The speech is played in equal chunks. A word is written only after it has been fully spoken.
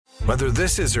Whether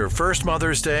this is her first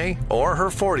Mother's Day or her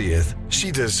 40th, she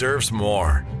deserves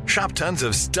more. Shop tons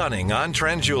of stunning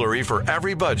on-trend jewelry for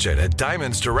every budget at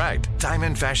Diamonds Direct.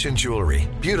 Diamond fashion jewelry,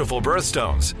 beautiful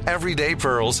birthstones, everyday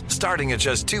pearls starting at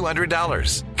just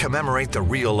 $200. Commemorate the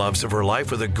real loves of her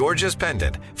life with a gorgeous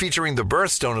pendant featuring the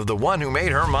birthstone of the one who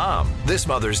made her mom. This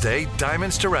Mother's Day,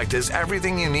 Diamonds Direct is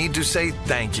everything you need to say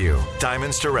thank you.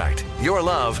 Diamonds Direct. Your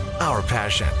love, our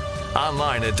passion.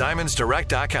 Online at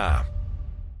diamondsdirect.com.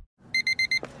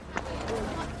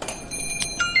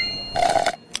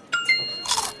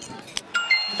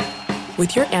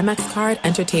 With your Amex card,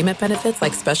 entertainment benefits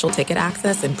like special ticket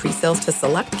access and pre-sales to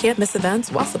select can't-miss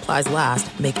events while supplies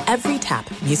last make every tap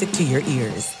music to your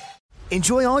ears.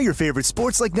 Enjoy all your favorite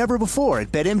sports like never before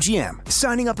at BetMGM.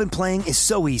 Signing up and playing is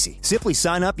so easy. Simply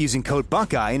sign up using code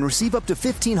Buckeye and receive up to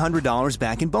 $1,500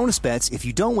 back in bonus bets if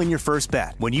you don't win your first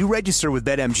bet. When you register with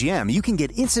BetMGM, you can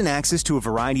get instant access to a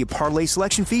variety of parlay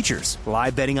selection features,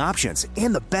 live betting options,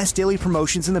 and the best daily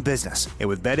promotions in the business. And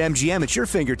with BetMGM at your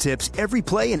fingertips, every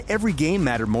play and every game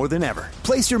matter more than ever.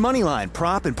 Place your moneyline,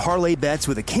 prop, and parlay bets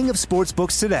with the king of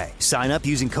sportsbooks today. Sign up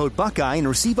using code Buckeye and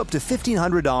receive up to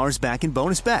 $1,500 back in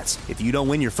bonus bets if you don't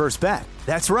win your first bet.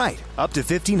 That's right, up to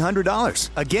 $1,500.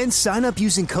 Again, sign up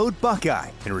using code Buckeye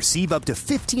and receive up to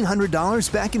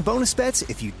 $1,500 back in bonus bets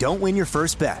if you don't win your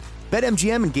first bet.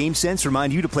 BetMGM and GameSense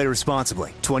remind you to play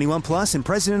responsibly. 21 plus and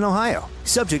present in Ohio.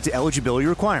 Subject to eligibility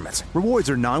requirements.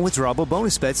 Rewards are non-withdrawable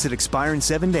bonus bets that expire in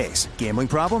 7 days. Gambling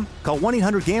problem? Call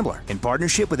 1-800-GAMBLER in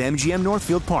partnership with MGM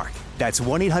Northfield Park. That's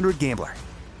 1-800-GAMBLER.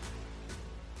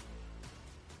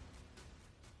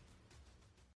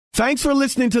 Thanks for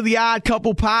listening to the Odd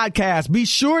Couple podcast. Be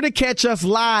sure to catch us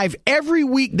live every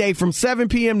weekday from 7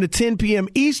 p.m. to 10 p.m.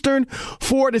 Eastern,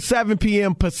 4 to 7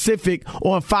 p.m. Pacific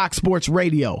on Fox Sports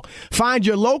Radio. Find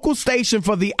your local station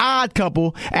for the Odd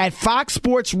Couple at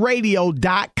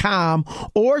foxsportsradio.com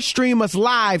or stream us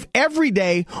live every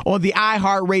day on the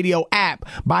iHeartRadio app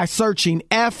by searching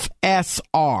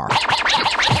FSR. Now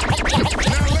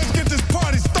let's get this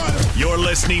party started. You're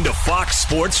listening to Fox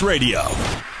Sports Radio.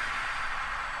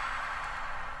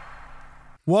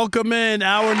 Welcome in,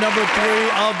 hour number 3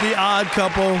 of The Odd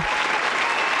Couple.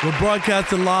 We're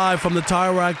broadcasting live from the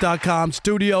TireRack.com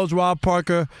studios. Rob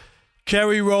Parker,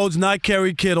 Kerry Rhodes, not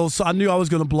Kerry Kittle. So I knew I was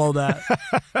going to blow that.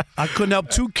 I couldn't help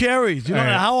 2 carries. You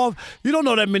know you don't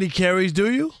know that many carries,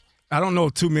 do you? I don't know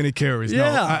too many carries.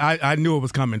 Yeah. No, I knew it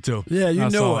was coming too. Yeah, you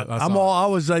knew it. I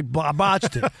was like, I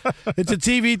botched it. It's a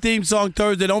TV theme song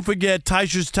Thursday. Don't forget,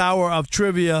 Tysher's Tower of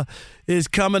Trivia is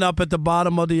coming up at the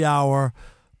bottom of the hour.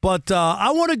 But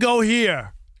I want to go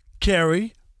here,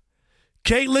 Kerry.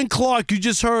 Caitlin Clark, you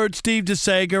just heard Steve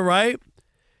DeSager, right?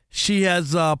 She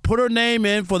has put her name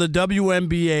in for the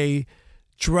WNBA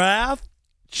draft.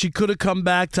 She could have come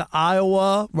back to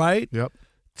Iowa, right? Yep.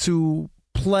 To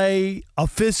play a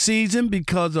 5th season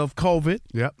because of COVID.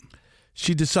 Yep.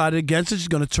 She decided against it. She's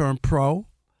going to turn pro.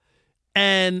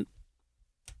 And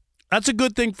that's a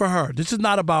good thing for her. This is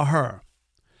not about her.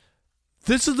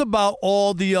 This is about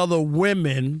all the other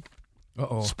women,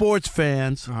 sports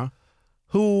fans,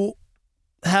 who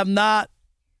have not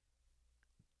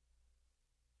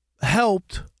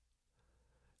helped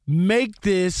make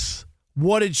this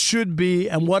what it should be,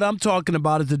 and what I'm talking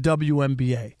about is the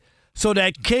WNBA. So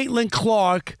that Caitlin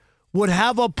Clark would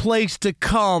have a place to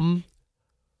come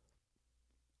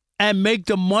and make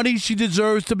the money she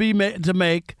deserves to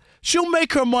make. She'll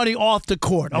make her money off the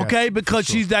court, okay, because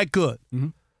she's that good. Mm-hmm.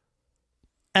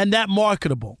 And that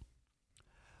marketable.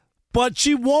 But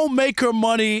she won't make her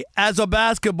money as a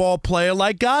basketball player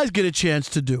like guys get a chance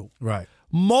to do. Right.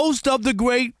 Most of the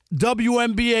great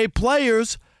WNBA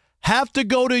players have to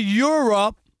go to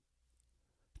Europe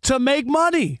to make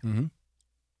money. Mm-hmm.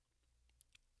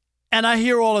 And I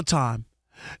hear all the time,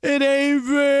 it ain't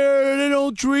fair. They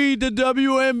don't treat the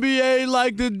WNBA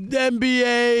like the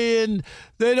NBA, and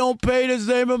they don't pay the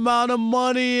same amount of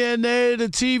money, and the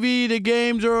TV, the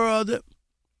games are...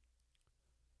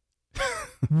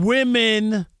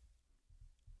 Women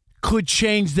could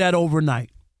change that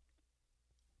overnight.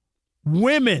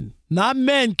 Women, not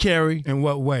men, Kerry. In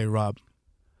what way, Rob?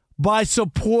 By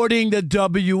supporting the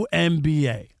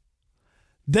WNBA.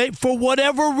 They, for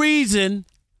whatever reason,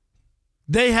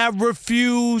 they have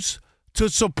refused to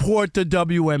support the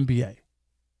WNBA.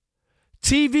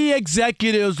 TV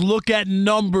executives look at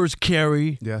numbers,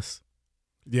 Kerry. Yes.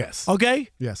 Yes. Okay?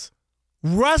 Yes.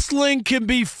 Wrestling can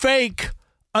be fake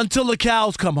until the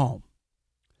cows come home.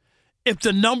 If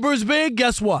the number is big,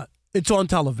 guess what? It's on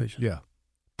television. Yeah.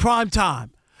 Prime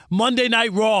time. Monday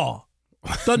Night Raw.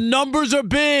 The numbers are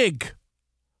big.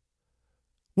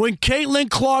 When Caitlin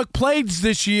Clark played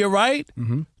this year, right?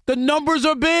 Mm-hmm. The numbers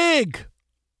are big.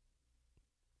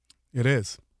 It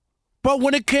is. But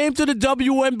when it came to the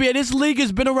WNBA, this league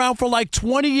has been around for like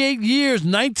 28 years,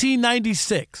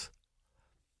 1996.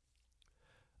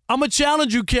 I'm going to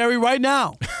challenge you, Kerry, right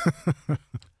now.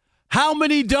 How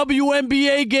many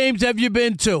WNBA games have you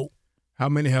been to? How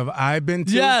many have I been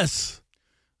to? Yes.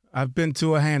 I've been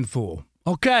to a handful.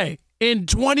 Okay. In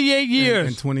 28 years.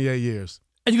 In 28 years.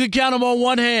 And you can count them on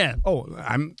one hand. Oh,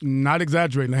 I'm not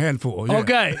exaggerating, a handful. Yeah.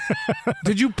 Okay.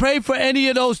 Did you pay for any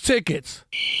of those tickets?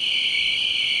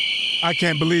 I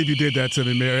can't believe you did that to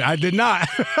me, Mary. I did not.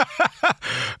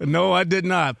 No, I did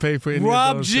not pay for any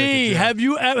Rob of those G, tickets.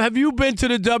 Yeah. have you been to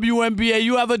the WNBA?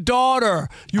 You have a daughter.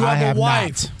 You have a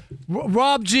wife.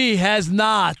 Rob G has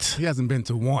not. He hasn't been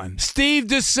to one. Steve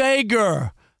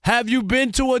DeSager, have you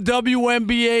been to a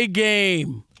WNBA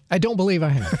game? I don't believe I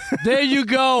have. There you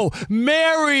go.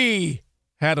 Mary,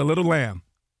 Had a little lamb.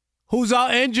 who's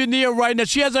our engineer right now,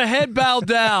 she has her head bowed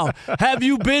down. Have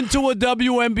you been to a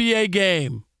WNBA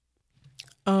game?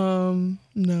 No.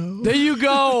 There you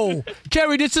go.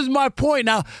 Kerry, this is my point.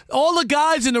 Now, all the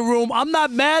guys in the room, I'm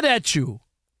not mad at you.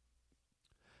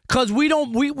 Because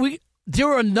there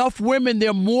are enough women, there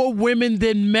are more women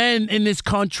than men in this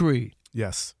country.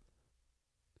 Yes.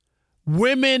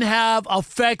 Women have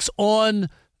effects on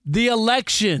the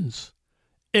elections.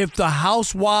 If the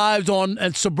housewives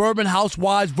and suburban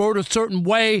housewives vote a certain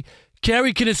way,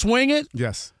 Kerry, can it swing it?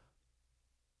 Yes.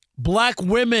 Black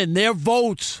women, their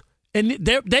votes, and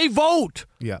they vote.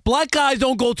 Yeah. Black guys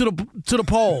don't go to the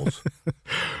polls.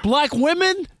 Black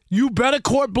women, you better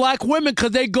court black women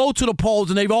because they go to the polls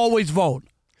and they always vote.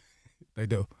 They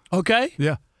do. Okay?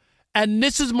 Yeah. And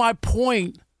this is my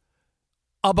point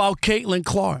about Caitlin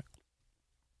Clark.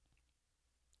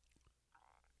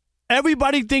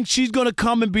 Everybody thinks she's going to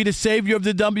come and be the savior of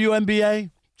the WNBA.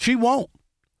 She won't.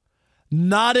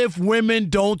 Not if women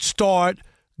don't start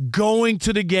going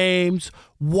to the games,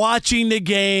 watching the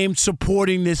games,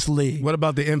 supporting this league. What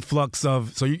about the influx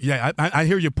of? So yeah, I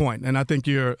hear your point, and I think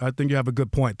you have a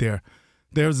good point there.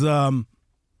 There's I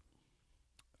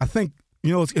think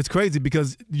it's crazy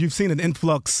because you've seen an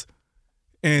influx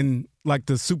in like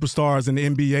the superstars in the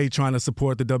NBA trying to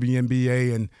support the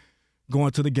WNBA and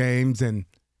going to the games and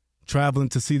traveling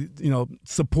to see,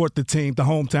 support the team, the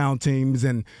hometown teams,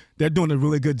 and they're doing a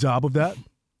really good job of that.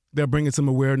 They're bringing some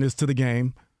awareness to the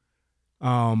game.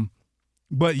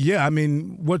 But yeah, I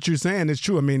mean, what you're saying is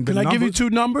true. I mean, can I give you two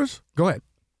numbers? Go ahead.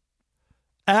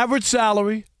 Average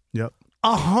salary. Yep.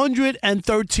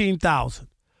 $113,000.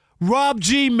 Rob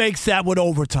G makes that with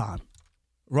overtime.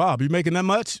 Rob, you making that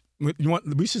much? We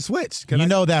should switch. You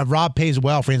know that Rob pays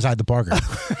well for Inside the Parker.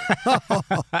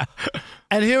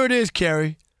 And here it is,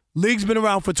 Kerry. League's been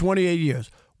around for 28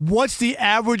 years. What's the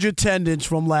average attendance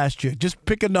from last year? Just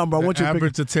pick a number. I want you to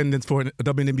average attendance for a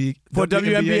WNBA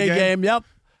game. Yep.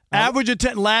 Average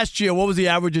attendance last year. What was the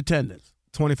average attendance?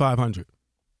 2,500.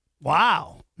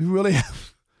 Wow. You really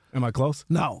have? Am I close?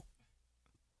 No.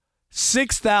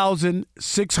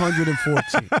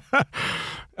 6,614.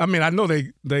 I mean, I know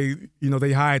they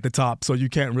high at the top, so you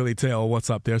can't really tell what's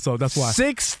up there. So that's why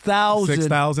 6,000.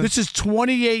 6,000. This is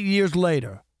 28 years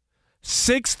later.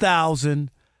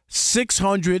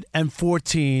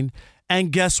 6,614.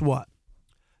 And guess what?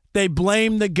 They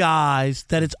blame the guys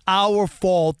that it's our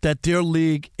fault that their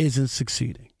league isn't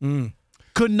succeeding.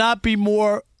 Could not be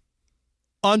more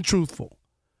untruthful.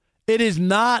 It is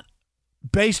not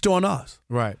based on us.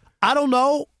 Right. I don't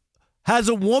know. Has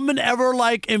a woman ever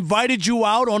invited you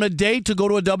out on a date to go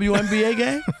to a WNBA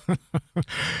game?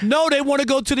 No, they want to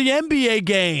go to the NBA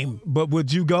game. But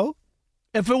would you go?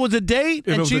 If it was a date,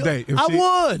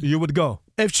 I would. You would go.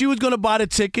 If she was going to buy the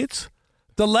tickets.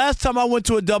 The last time I went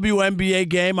to a WNBA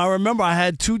game, I remember I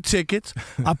had 2 tickets.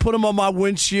 I put them on my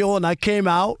windshield and I came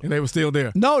out. And they were still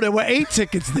there? No, there were 8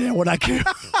 tickets there when I came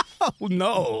out. Oh,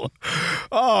 no.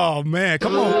 Oh, man.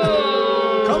 Come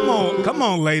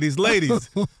on, ladies.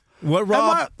 What,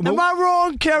 Rob? Am I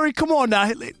wrong, Kerry? Come on now.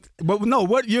 But no,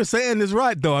 what you're saying is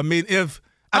right, though. I mean,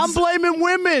 I'm blaming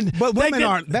women. But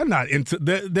women they're not into,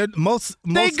 they're most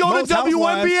they go to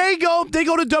WNBA, they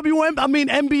go to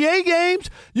NBA games.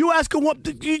 You ask them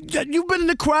you've been in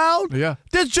the crowd? Yeah.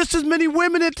 There's just as many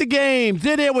women at the games.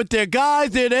 They're there with their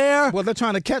guys. They're there. Well, they're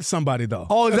trying to catch somebody, though.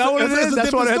 Oh, is that what it is?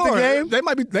 That's why they're at the game?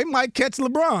 They might catch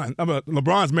LeBron.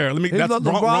 LeBron's married. That's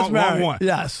LeBron's wrong one.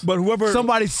 Yes. But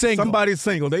somebody's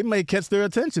single. They may catch their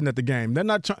attention at the game. They're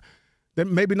not They're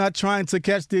maybe not trying to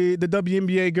catch the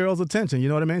WNBA girls' attention. You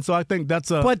know what I mean? So I think there's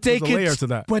a layer to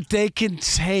that. But they can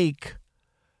take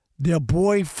their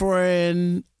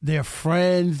boyfriend, their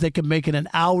friends. They can make it an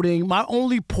outing. My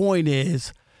only point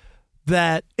is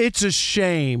that it's a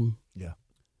shame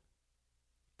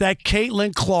that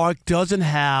Caitlin Clark doesn't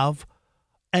have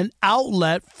an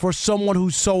outlet for someone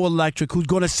who's so electric, who's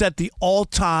going to set the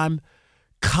all-time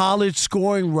college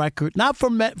scoring record, not for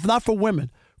men, not for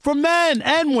women, for men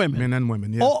and women. Men and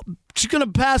women, yeah. She's going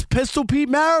to pass Pistol Pete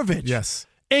Maravich. Yes.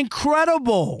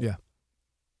 Incredible. Yeah.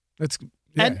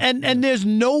 And there's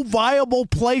no viable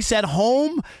place at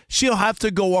home. She'll have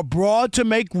to go abroad to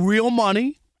make real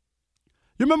money.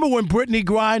 You remember when Brittany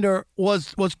Griner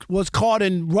was caught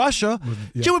in Russia?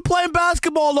 Yeah. She was playing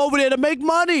basketball over there to make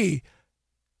money.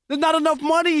 There's not enough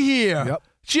money here. Yep.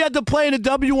 She had to play in the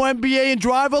WNBA and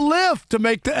drive a Lyft to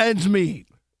make the ends meet.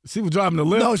 She was driving the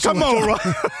Lyft? No, come on, Rob.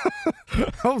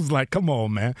 I was like, come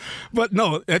on, man. But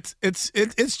no, it's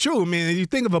true. I mean, you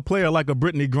think of a player like a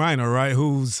Brittany Griner, right,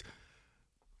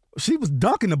 she was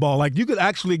dunking the ball. Like, you could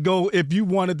actually go if you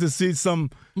wanted to see some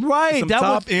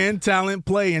top-end talent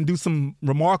play and do some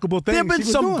remarkable things. There have been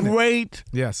some great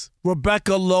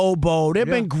Rebecca Lobo. There have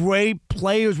been great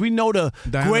players. We know the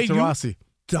great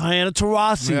Diana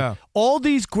Taurasi. Yeah. All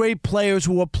these great players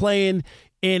who are playing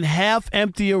in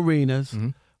half-empty arenas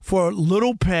for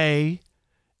little pay,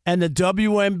 and the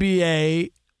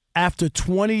WNBA, after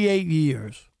 28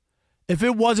 years, if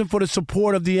it wasn't for the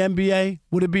support of the NBA,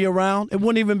 would it be around? It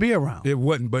wouldn't even be around. It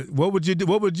wouldn't. But what would you do?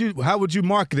 How would you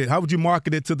market it? How would you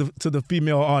market it to the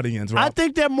female audience, Rob? I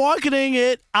think they're marketing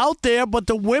it out there, but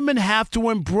the women have to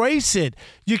embrace it.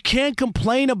 You can't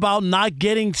complain about not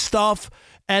getting stuff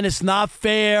and it's not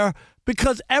fair,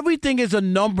 because everything is a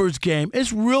numbers game.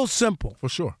 It's real simple. For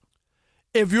sure.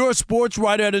 If you're a sports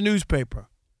writer at a newspaper,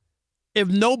 if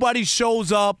nobody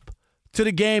shows up to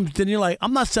the games, then you're like,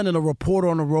 I'm not sending a reporter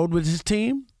on the road with his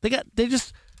team. They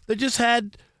just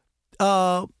had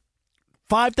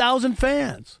 5,000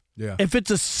 fans. Yeah. If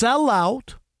it's a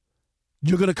sellout,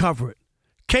 you're going to cover it.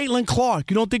 Caitlin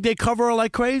Clark, you don't think they cover her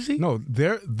like crazy? No,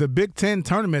 the Big Ten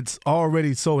tournament's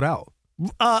already sold out.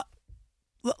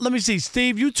 Let me see,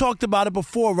 Steve. You talked about it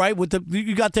before, right?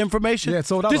 You got the information. Yeah, it's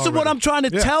sold out. This is what I'm trying to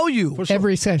tell you. For sure.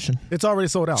 Every session, it's already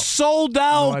sold out. Sold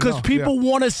out because people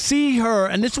want to see her,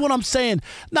 and this is what I'm saying.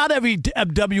 Not every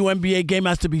WNBA game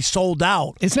has to be sold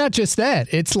out. It's not just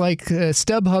that. It's like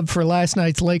StubHub for last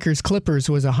night's Lakers Clippers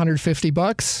was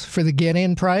 $150 for the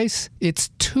get-in price. It's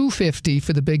 $250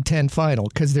 for the Big Ten final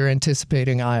because they're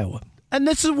anticipating Iowa. And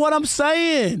this is what I'm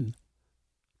saying.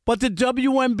 But the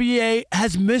WNBA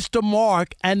has missed the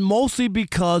mark, and mostly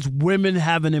because women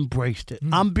haven't embraced it.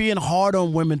 I'm being hard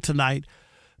on women tonight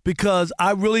because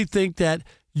I really think that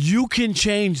you can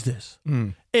change this.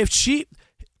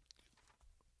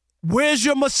 Where's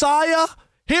your Messiah?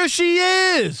 Here she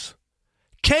is.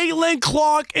 Caitlin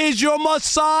Clark is your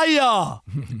Messiah.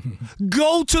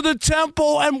 Go to the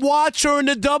temple and watch her in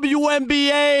the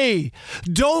WNBA.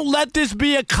 Don't let this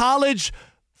be a college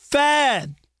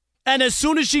fad. And as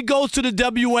soon as she goes to the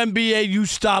WNBA, you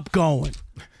stop going.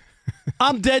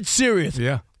 I'm dead serious.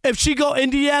 Yeah. If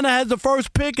Indiana has the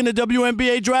first pick in the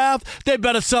WNBA draft, they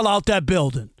better sell out that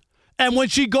building. And when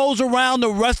she goes around the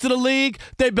rest of the league,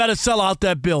 they better sell out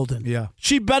that building. Yeah.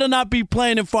 She better not be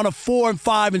playing in front of 4,000 and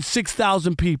 5,000 and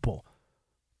 6,000 people.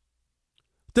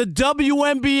 The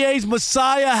WNBA's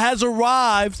Messiah has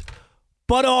arrived,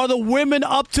 but are the women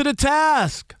up to the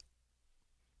task?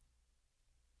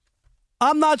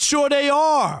 I'm not sure they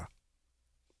are.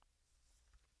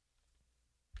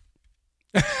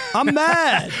 I'm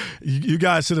mad. You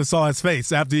guys should have saw his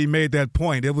face after he made that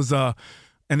point. It was an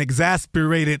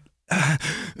exasperated.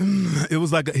 It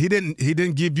was like he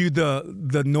didn't give you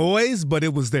the noise, but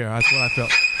it was there. That's what I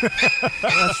felt.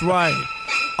 That's right.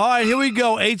 All right, here we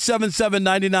go.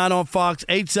 877-99 on Fox.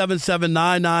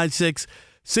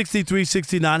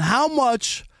 877-996-6369. How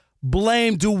much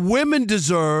blame do women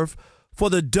deserve for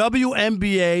the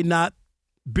WNBA not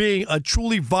being a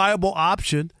truly viable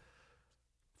option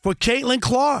for Caitlin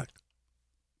Clark?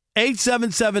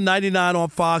 877-99 on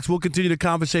Fox. We'll continue the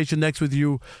conversation next with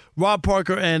you. Rob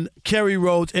Parker and Kerry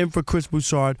Rhodes in for Chris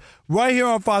Broussard right here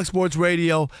on Fox Sports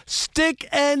Radio. Stick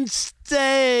and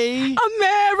stay,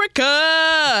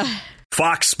 America!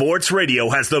 Fox Sports Radio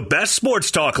has the best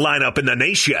sports talk lineup in the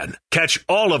nation. Catch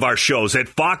all of our shows at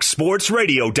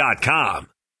foxsportsradio.com.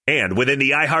 And within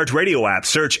the iHeartRadio app,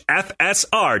 search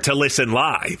FSR to listen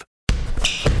live.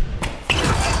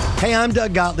 Hey, I'm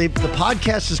Doug Gottlieb. The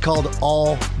podcast is called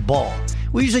All Ball.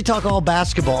 We usually talk all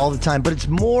basketball all the time, but it's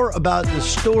more about the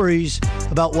stories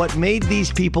about what made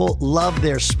these people love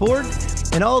their sport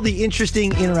and all the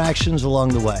interesting interactions along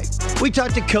the way. We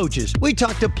talk to coaches. We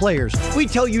talk to players. We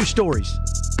tell you stories.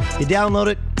 You download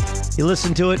it. You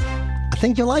listen to it. I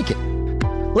think you'll like it.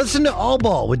 Listen to All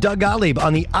Ball with Doug Gottlieb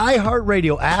on the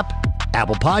iHeartRadio app,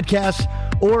 Apple Podcasts,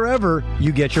 or wherever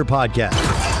you get your podcasts.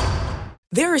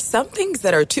 There are some things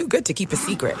that are too good to keep a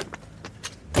secret.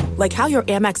 Like how your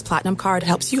Amex Platinum card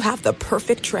helps you have the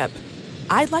perfect trip.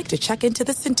 I'd like to check into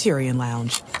the Centurion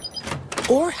Lounge.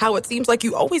 Or how it seems like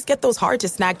you always get those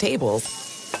hard-to-snag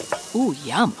tables. Ooh,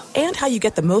 yum. And how you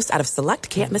get the most out of select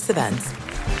can't-miss events.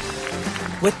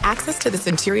 With access to the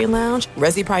Centurion Lounge,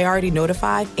 Resi Priority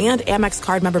Notify, and Amex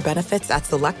card member benefits at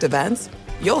select events,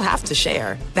 you'll have to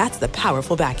share. That's the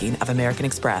powerful backing of American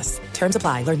Express. Terms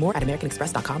apply. Learn more at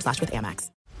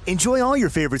americanexpress.com/withAmex. Enjoy all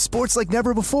your favorite sports like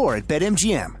never before at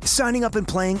BetMGM. Signing up and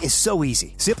playing is so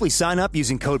easy. Simply sign up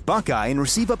using code Buckeye and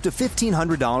receive up to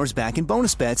 $1,500 back in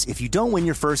bonus bets if you don't win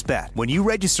your first bet. When you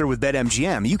register with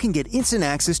BetMGM, you can get instant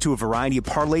access to a variety of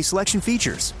parlay selection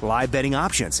features, live betting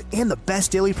options, and the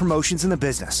best daily promotions in the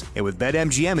business. And with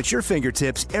BetMGM at your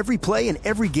fingertips, every play and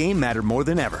every game matter more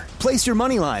than ever. Place your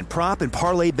moneyline, prop, and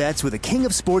parlay bets with the king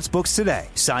of sportsbooks today.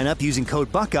 Sign up using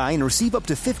code Buckeye and receive up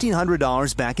to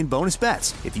 $1,500 back in bonus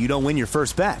bets if you don't win your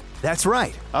first bet. That's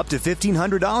right, up to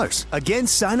 $1,500. Again,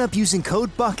 sign up using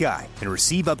code Buckeye and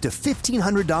receive up to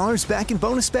 $1,500 back in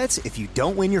bonus bets if you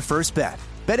don't win your first bet.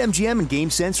 BetMGM and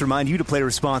GameSense remind you to play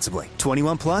responsibly.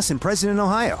 21 plus and present in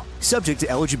Ohio. Subject to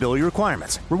eligibility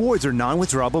requirements. Rewards are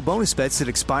non-withdrawable bonus bets that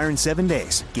expire in 7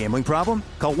 days. Gambling problem?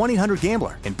 Call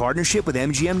 1-800-GAMBLER in partnership with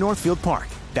MGM Northfield Park.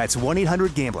 That's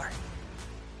 1-800-GAMBLER.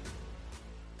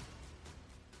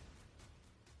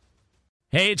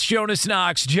 Hey, it's Jonas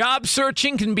Knox. Job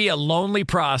searching can be a lonely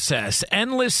process.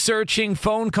 Endless searching,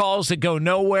 phone calls that go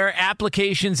nowhere,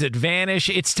 applications that vanish.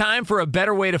 It's time for a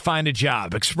better way to find a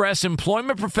job. Express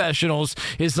Employment Professionals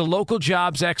is the local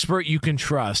jobs expert you can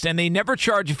trust, and they never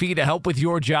charge a fee to help with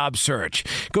your job search.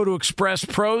 Go to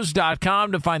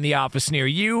expresspros.com to find the office near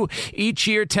you. Each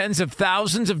year, tens of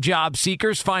thousands of job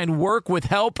seekers find work with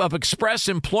help of Express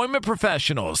Employment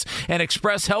Professionals, and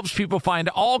Express helps people find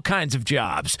all kinds of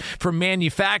jobs, from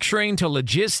manufacturing to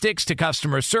logistics to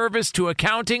customer service to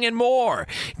accounting and more.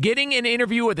 Getting an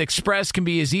interview with Express can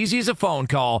be as easy as a phone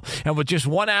call, and with just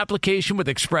one application with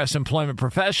Express Employment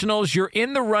Professionals, you're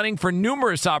in the running for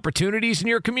numerous opportunities in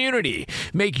your community.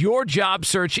 Make your job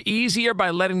search easier by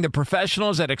letting the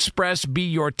professionals at Express be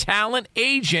your talent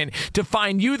agent to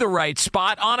find you the right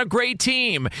spot on a great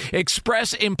team.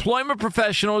 Express Employment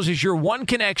Professionals is your one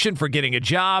connection for getting a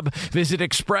job. Visit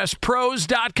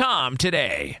expresspros.com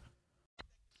today.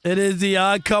 It is the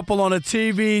Odd Couple on a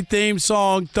TV theme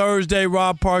song Thursday.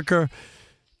 Rob Parker,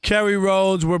 Kerry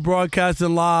Rhodes. We're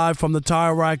broadcasting live from the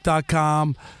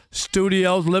TireRack.com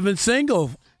studios. Living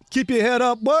single. Keep your head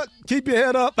up. What? Keep your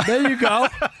head up. There you go.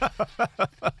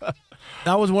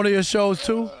 That was one of your shows,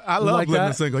 too? I love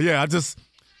Living Single. Yeah,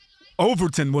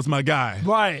 Overton was my guy.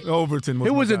 Right. Overton was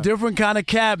He was my a guy. different kind of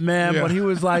cat, man, Yeah. but he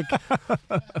was like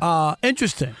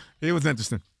interesting. He was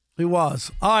interesting. He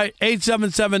was. All right,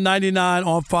 877-99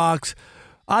 on Fox.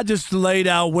 I just laid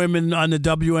out women on the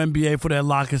WNBA for their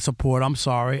lock and support. I'm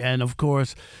sorry. And, of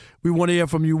course, we want to hear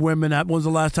from you women. When was the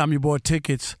last time you bought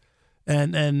tickets?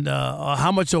 And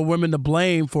how much are women to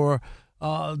blame for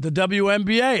the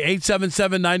WNBA?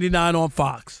 877-99 on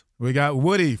Fox. We got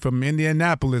Woody from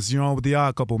Indianapolis. You're on with the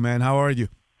Odd Couple, man. How are you?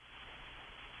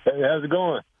 Hey, how's it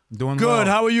going? Doing good. well.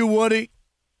 How are you, Woody?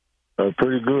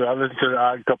 Pretty good. I listen to the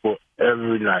Odd Couple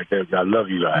every night. I love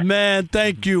you guys. Man,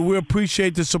 thank you. We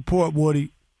appreciate the support,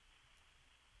 Woody.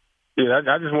 Yeah,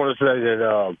 I just want to say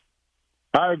that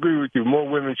I agree with you. More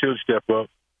women should step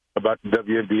up about the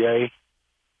WNBA,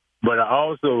 but I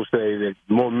also say that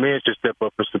more men should step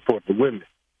up and support the women.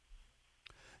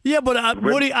 Yeah, but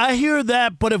Woody, I hear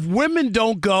that. But if women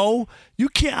don't go, you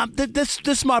can't. This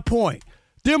is my point.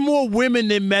 There are more women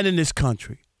than men in this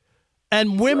country.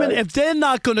 And women, if they're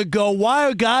not going to go, why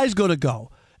are guys going to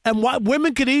go? And why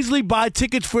women could easily buy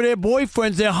tickets for their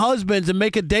boyfriends, their husbands, and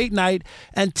make a date night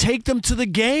and take them to the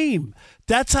game.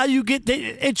 That's how you get.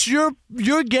 It's your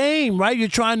game, right? You're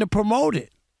trying to promote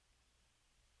it.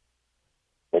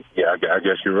 Yeah, I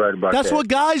guess you're right about that. That's what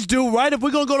guys do, right? If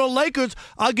we're going to go to Lakers,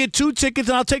 I'll get 2 tickets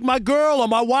and I'll take my girl or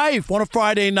my wife on a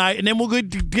Friday night, and then we'll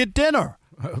get dinner,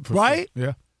 right?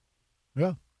 Sure.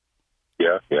 Yeah.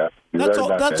 Yeah.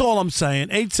 That's all I'm saying.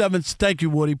 87. Thank you,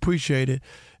 Woody. Appreciate it.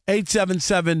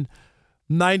 877-99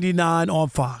 on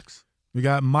Fox. We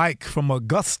got Mike from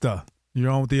Augusta. You're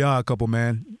on with the Odd Couple,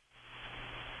 man.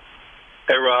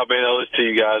 Hey, Rob, man, I listen to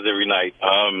you guys every night.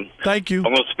 Thank you.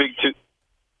 I'm going to speak to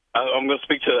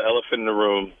the elephant in the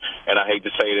room, and I hate to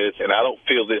say this, and I don't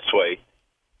feel this way,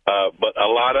 but a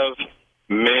lot of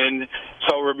men.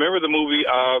 So remember the movie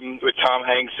with Tom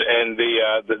Hanks and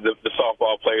the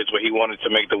softball players where he wanted to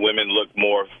make the women look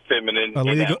more feminine.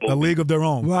 A League of Their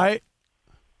Own. Right.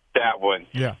 That one.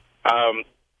 Yeah.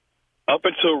 Up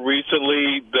until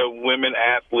recently, the women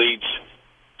athletes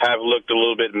have looked a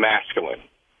little bit masculine.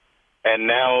 And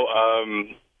now,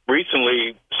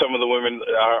 recently, some of the women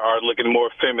are looking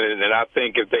more feminine. And I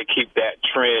think if they keep that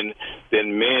trend,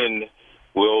 then men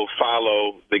will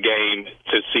follow the game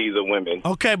to see the women.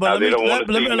 Okay, but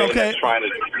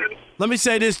let me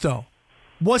say this, though.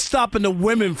 What's stopping the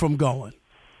women from going?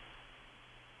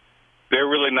 They're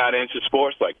really not into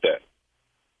sports like that.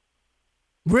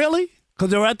 Really? Because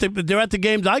they're at the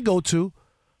games I go to.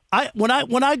 When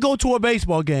I go to a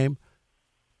baseball game,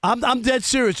 I'm dead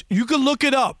serious. You can look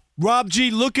it up. Rob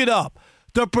G, look it up.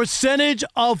 The percentage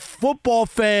of football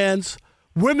fans,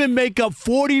 women make up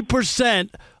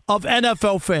 40% of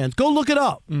NFL fans. Go look it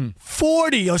up.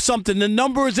 40 or something. The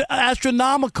number is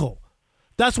astronomical.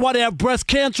 That's why they have breast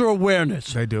cancer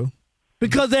awareness. They do.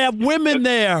 Because they have women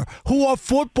there who are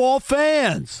football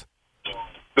fans.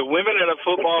 The women that are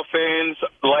football fans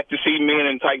like to see men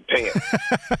in tight pants.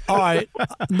 All right.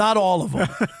 Not all of them.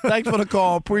 Thanks for the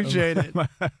call. Appreciate it.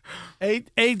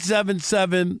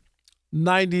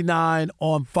 877-99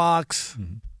 on Fox.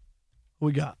 Who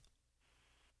we got?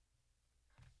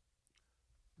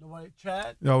 Nobody?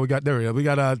 Chad? No, we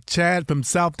got Chad from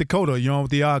South Dakota. You're on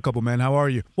with the Odd Couple, man. How are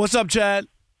you? What's up, Chad?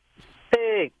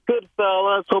 Hey, good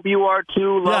fellas. Hope you are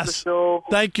too. Love the show.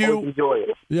 Thank you. Always enjoy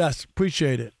it. Yes,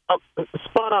 appreciate it.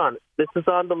 Spot on. This is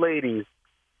on the ladies.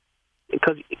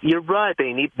 Because you're right.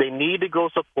 They need to go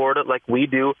support it like we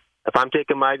do. If I'm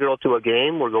taking my girl to a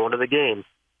game, we're going to the game.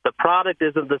 The product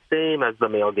isn't the same as the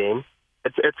male game.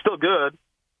 It's still good.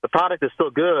 The product is still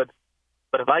good.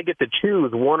 But if I get to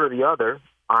choose one or the other,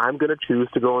 I'm going to choose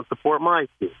to go and support my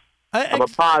team. I'm a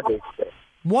Padres fan.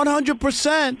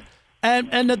 100%.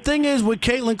 And the thing is, with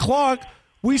Caitlin Clark,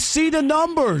 we see the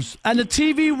numbers, and the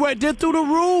TV they're through the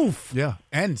roof. Yeah,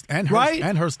 and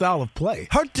her style of play.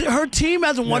 Her team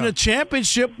hasn't won a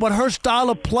championship, but her style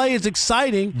of play is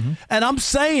exciting. And I'm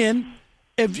saying,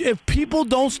 if people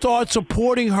don't start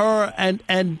supporting her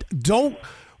and don't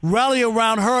rally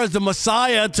around her as the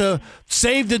messiah to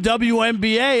save the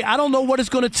WNBA, I don't know what it's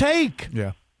going to take.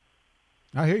 Yeah,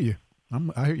 I hear you.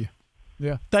 I hear you.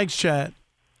 Yeah. Thanks, Chad.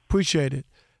 Appreciate it.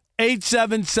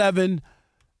 877-99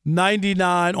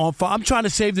 on fire. I'm trying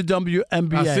to save the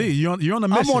WNBA. I see. You're on a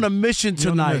mission. I'm on a mission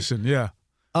tonight. You're on a mission, yeah.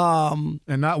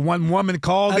 And not one woman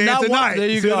called in tonight. There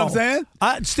you see go. What I'm saying?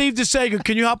 Steve DeSager,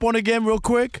 can you hop on again real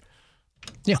quick?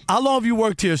 Yeah. How long have you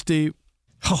worked here, Steve?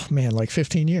 Oh, man, like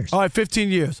 15 years. All right, 15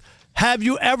 years. Have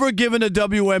you ever given a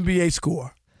WNBA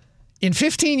score? In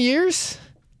 15 years,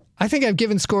 I think I've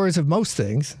given scores of most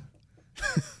things.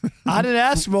 I didn't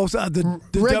ask most of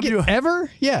the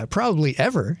ever? Yeah, probably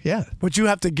ever. Yeah. But you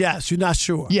have to guess. You're not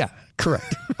sure. Yeah,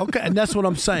 correct. Okay, and that's what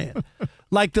I'm saying.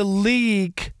 Like the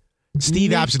league.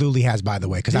 Steve absolutely has, by the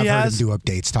way, because I've heard him do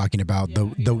updates talking about the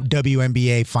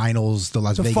WNBA finals, the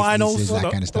Las Vegas finals, Aces,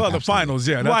 that kind of stuff. Well, the finals,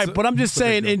 yeah. Right, but I'm just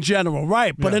saying in general,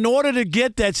 right? But in order to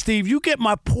get that, Steve, you get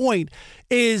my point,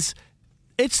 is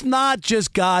it's not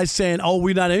just guys saying, oh,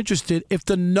 we're not interested. If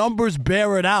the numbers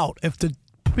bear it out, if the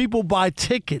people buy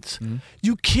tickets,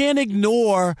 you can't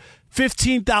ignore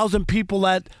 15,000 people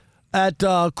at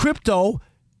crypto.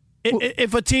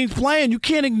 If a team's playing, you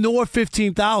can't ignore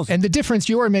 15,000. And the difference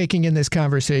you're making in this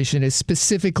conversation is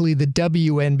specifically the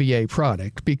WNBA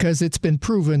product, because it's been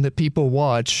proven that people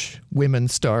watch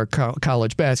women's star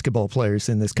college basketball players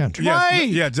in this country. Right.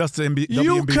 Yeah, just the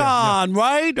WNBA. UConn,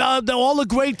 right? All the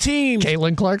great teams.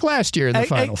 Caitlin Clark last year in the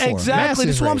Final Four. Exactly.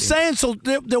 That's what I'm ratings. saying. So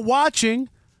they're watching,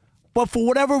 but for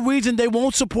whatever reason, they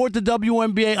won't support the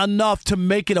WNBA enough to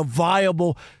make it a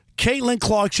viable. Caitlin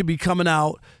Clark should be coming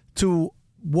out to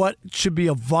what should be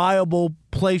a viable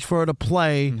place for her to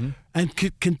play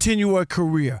and continue her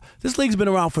career. This league's been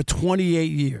around for 28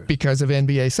 years. Because of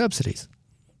NBA subsidies.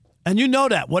 And you know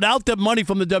that. Without the money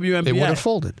from the WNBA, it would have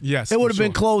folded. Yes. It would have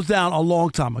been closed down a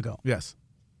long time ago. Yes.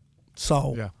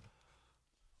 So, yeah.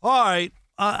 All right.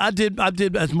 I did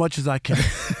as much as I can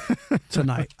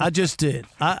tonight. I just did.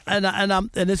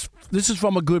 This is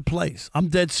from a good place. I'm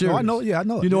dead serious. No, I know. Yeah, I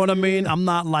know. You know what I mean? I'm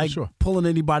not like pulling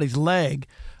anybody's leg.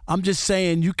 I'm just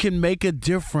saying you can make a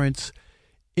difference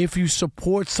if you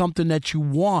support something that you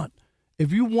want.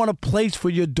 If you want a place for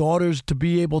your daughters to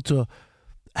be able to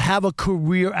have a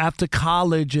career after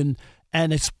college and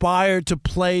aspire to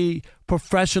play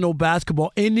professional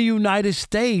basketball in the United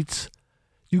States,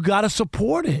 you got to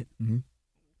support it.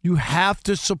 You have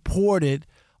to support it.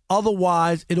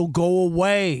 Otherwise, it'll go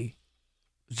away.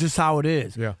 It's just how it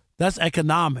is. Yeah. That's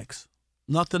economics.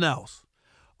 Nothing else.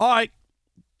 All right.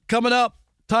 Coming up,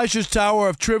 Tysher's Tower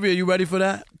of Trivia. You ready for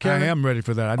that, Karen? I am ready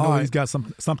for that. I know he's got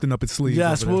something up his sleeve.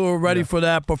 Yes, we're ready for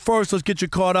that. But first, let's get you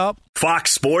caught up.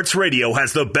 Fox Sports Radio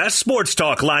has the best sports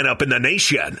talk lineup in the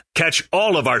nation. Catch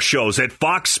all of our shows at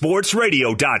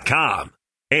foxsportsradio.com.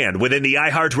 And within the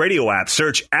iHeartRadio app,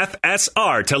 search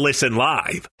FSR to listen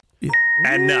live. Yeah.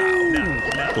 And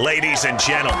now, ladies and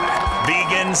gentlemen,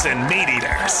 vegans and meat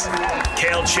eaters,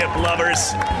 kale chip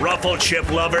lovers, ruffle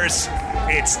chip lovers,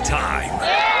 it's time.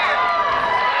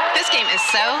 This game is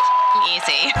so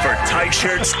easy. For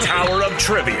Tyshert's Tower of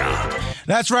Trivia.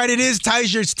 That's right. It is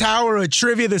Tyshert's Tower of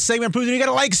Trivia. The segment proves you got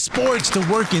to like sports to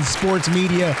work in sports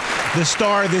media. The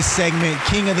star of this segment,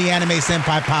 king of the Anime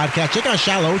Senpai podcast. Check out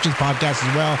Shallow Ocean's podcast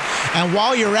as well. And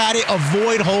while you're at it,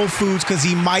 avoid Whole Foods because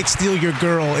he might steal your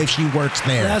girl if she works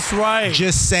there. That's right.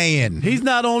 Just saying. He's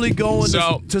not only going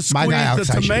to squeeze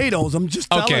the tomatoes. I'm just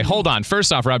telling you. Hold on.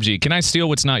 First off, Rob G, can I steal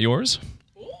what's not yours?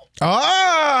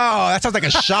 Oh, that sounds like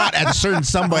a shot at a certain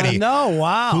somebody. No,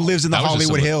 wow. Who lives in the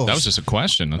Hollywood Hills. That was just a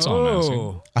question. That's all I'm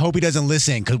asking. I hope he doesn't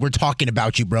listen because we're talking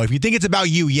about you, bro. If you think it's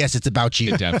about you, yes, it's about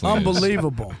you. It definitely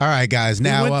Unbelievable. All right, guys.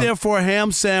 Now he went there for a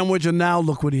ham sandwich, and now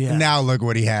look what he has. Now look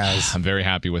what he has. I'm very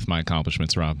happy with my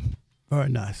accomplishments, Rob. Very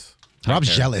nice.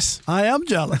 Rob's jealous. I am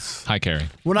jealous. Hi, Carrie.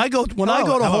 When I go to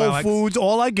Whole Foods,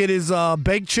 all I get is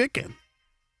baked chicken.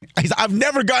 I've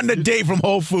never gotten a date from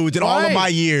Whole Foods in all of my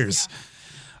years.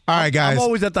 All right, guys. I'm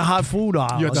always at the hot food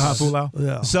aisle. You're at the hot food aisle?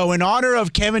 Yeah. So in honor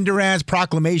of Kevin Durant's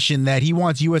proclamation that he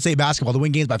wants USA basketball to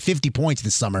win games by 50 points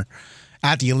this summer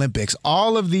at the Olympics,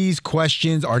 all of these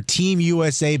questions are Team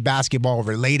USA basketball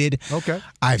related. Okay.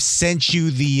 I've sent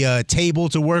you the table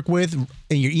to work with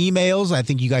in your emails. I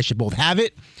think you guys should both have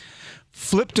it.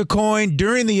 Flipped a coin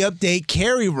during the update.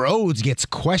 Carrie Rhodes gets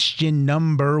question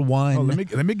number 1. Oh,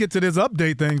 let me get to this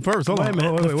update thing first. Hold on.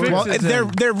 Wait. Well,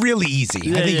 they're really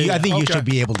easy. I think you should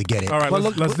be able to get it. All right,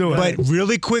 let's do it. But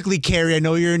really quickly, Carrie, I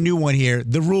know you're a new one here.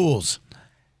 The rules.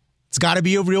 It's got to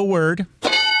be a real word.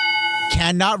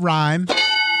 Cannot rhyme.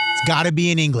 It's got to be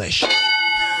in English.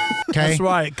 Okay? That's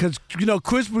right, because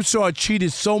Chris Broussard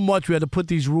cheated so much we had to put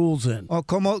these rules in. Oh,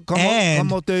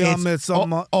 It's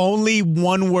only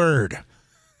one word.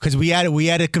 Because we had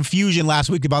a confusion last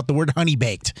week about the word honey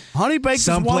baked. Honey baked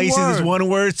some is one places word. it's one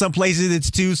word, some places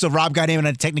it's two. So Rob got in on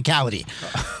a technicality.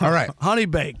 All right, honey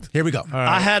baked. Here we go.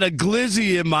 Right. I had a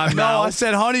glizzy in my mouth. No, I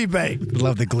said honey baked.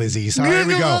 Love the glizzies. All right, here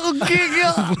we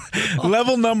go.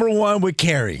 Level number 1 with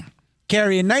Carrie.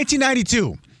 Carrie, in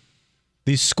 1992,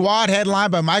 the squad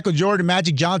headlined by Michael Jordan and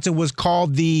Magic Johnson was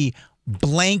called the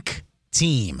blank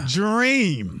team.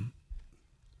 Dream.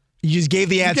 You just gave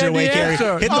the answer away, Carrie.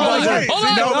 Hit the buzzer.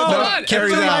 Hold on.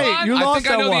 Carrie's out. You lost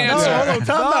that one.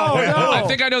 I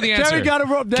think I know the answer. Carrie got it.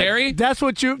 Carrie? That's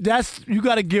what you got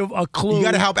to give a clue. You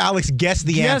got to help Alex guess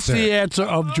the answer. Guess the answer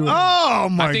of dream. Oh,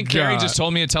 my God. I think Carrie just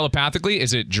told me it telepathically.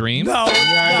 Is it dream? No.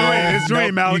 It's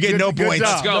dream, Alex. You get no points.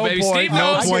 Let's go, baby. Steve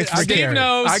knows. No points for Steve Carrie.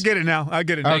 knows. I get it now.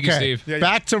 Thank you, Steve.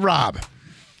 Back to Rob.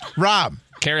 Rob.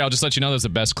 Carrie, I'll just let you know that's the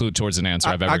best clue towards an answer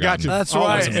I've ever gotten. I got you. That's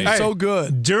right. It's so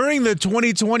good. During the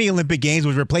 2020 Olympic Games,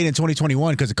 which were played in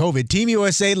 2021 because of COVID, Team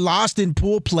USA lost in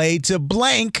pool play to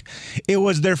blank. It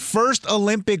was their first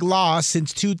Olympic loss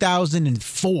since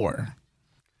 2004.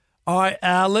 All right,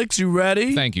 Alex, you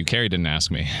ready? Thank you. Carrie didn't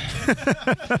ask me.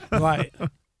 Right.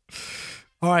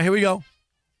 All right, here we go.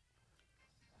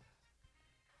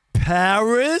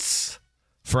 Paris.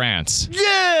 France.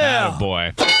 Yeah. Oh, boy. I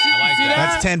like that.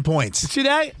 That's 10 points. See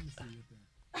that?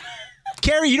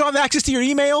 Carrie, you don't have access to your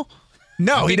email?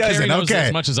 No, he doesn't. Carrie knows Okay.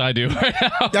 as much as I do right now.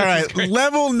 All right,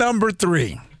 level number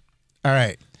 3. All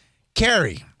right.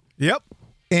 Carrie. Yep.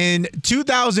 In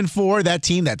 2004, that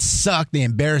team that sucked, they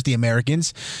embarrassed the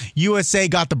Americans. USA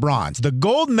got the bronze. The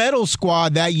gold medal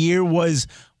squad that year was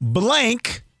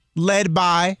blank, led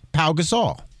by Pau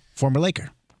Gasol, former Laker.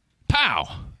 Pow.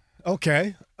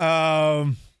 Okay.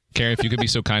 Carrie, if you could be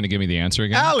so kind to give me the answer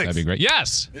again, Alex. that'd be great.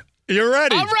 Yes. You're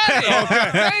ready. I'm ready.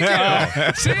 Okay. Thank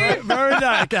you. See? Very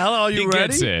nice. Hello, are you He ready?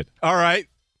 gets it. All right.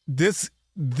 This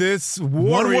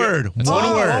one word. That's One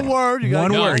all. word. One word. You One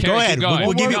gotta word. Carrie, Go ahead. keep going.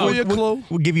 We'll give you One word for your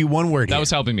we'll give you one word. That here.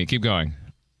 was helping me. Keep going.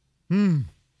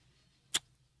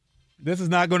 This is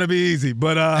not going to be easy,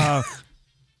 but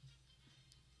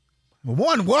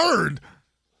one word.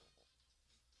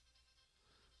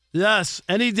 Yes.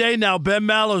 Any day now. Ben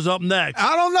Maller's up next.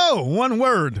 I don't know. One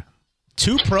word.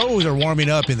 2 pros are warming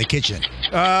up in the kitchen.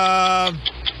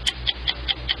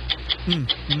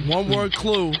 One word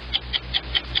clue.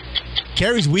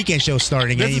 Carrie's weekend show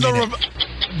starting any minute.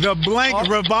 The blank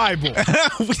revival.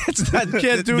 That's not,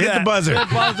 Can't do hit that. the buzzer. Hit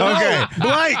the buzzer. Okay.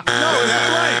 Blank. No, it's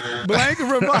blank. Blank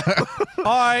revival. All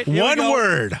right. here we One go.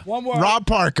 word. One word. Rob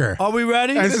Parker. Are we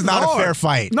ready? This is not a fair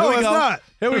fight. No, Here we it's go. not.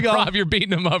 Here we go. Rob, you're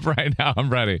beating him up right now. I'm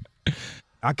ready.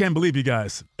 I can't believe you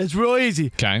guys. It's real easy.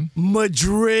 Okay.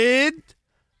 Madrid.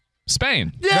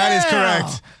 Spain. Yeah. That is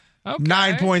correct. Okay.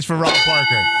 9 points for Rob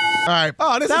Parker. All right.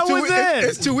 Oh, this That is too, was it.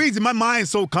 It's too easy. My mind's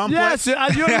so complex.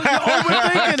 Yes, you're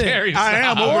overthinking it. Carry I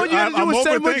am. All you had to do I'm was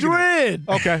say overthinking it. Madrid.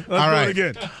 Okay, let's All do right. it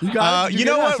again. You got it. You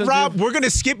know did what, that, Rob? Cynthia. We're going to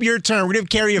skip your turn. We're going to give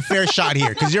Carrie a fair shot here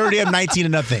because you already have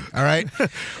 19-0. All right?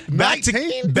 Back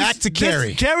to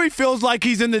Carrie. Kerry feels like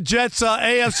he's in the Jets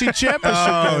AFC Championship.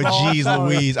 Oh, geez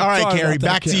Louise. All right, Sorry Carrie, about that,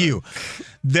 back to you.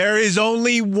 There is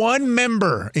only one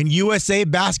member in USA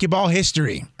basketball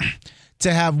history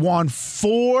to have won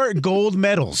 4 gold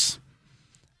medals.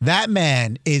 That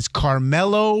man is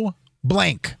Carmelo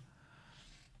Blank.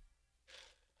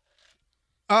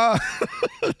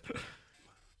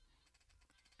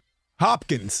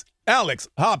 Hopkins. Alex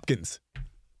Hopkins.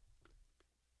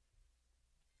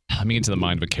 Let me get to the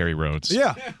mind of a Kerry Rhodes.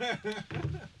 Yeah.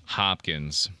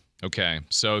 Hopkins. Okay.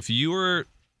 So if you were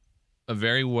a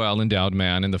very well endowed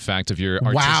man in the fact of your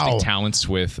artistic Wow. talents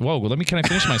with can I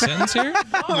finish my sentence here?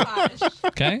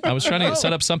 Okay. I was trying to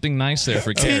set up something nice there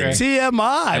for Kerry.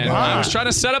 TMI. And I was trying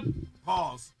to set up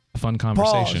a fun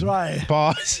conversation. Pause, right.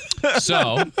 Pause.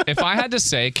 So, if I had to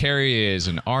say, Kerry is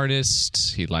an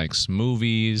artist. He likes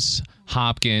movies.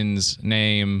 Hopkins,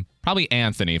 name, probably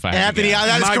Anthony. If I had to Anthony, guess.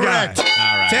 that is My correct. guy.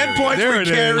 All right. 10 points There for it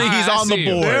is. Carrie. He's I on the see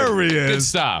you. board. There he Good is.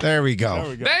 stuff. There we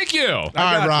go. Thank you. All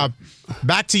right, Rob.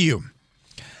 Back to you.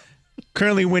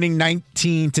 Currently winning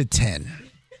 19-10.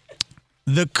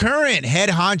 The current head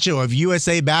honcho of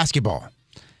USA basketball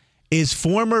is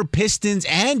former Pistons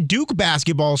and Duke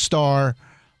basketball star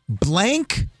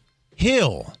Blank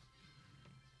Hill.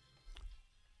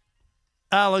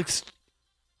 Alex,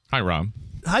 Hi, Rob.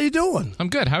 how you doing? I'm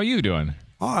good. How are you doing?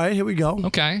 All right, here we go.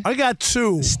 Okay. I got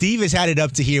 2. Steve has had it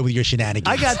up to here with your shenanigans.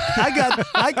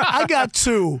 I got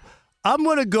 2. I'm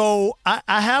gonna go. I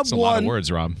have That's a one. lot of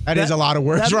words, Rob. That is a lot of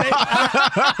words, Rob. This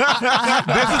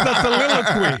is a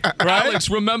soliloquy, right? Alex,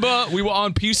 remember we were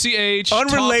on PCH.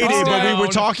 Unrelated, Top but we were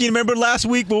Down. talking. Remember last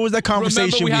week? What was that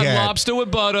conversation Remember we had had? lobster with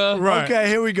butter. Right. Okay,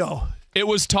 here we go. It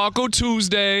was Taco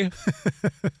Tuesday.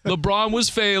 LeBron was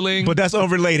failing. But that's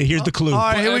unrelated. Here's the clue. All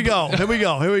right, here we go. Here we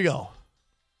go. Here we go.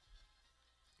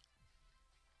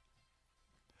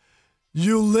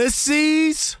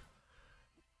 Ulysses.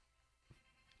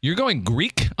 You're going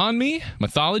Greek on me?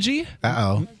 Mythology?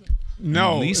 Uh-oh.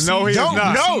 No, Ulysses? no, he is Don't,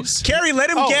 not. no. Carrie, let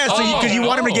him guess because you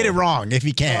want him to get it wrong if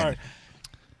he can. Right.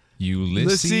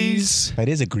 Ulysses. That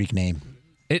is a Greek name.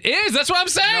 It is. That's what I'm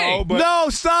saying. No, but No,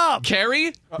 stop.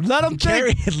 Carrie? Let him think.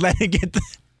 Carrie, let him get the...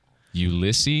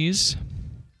 Ulysses.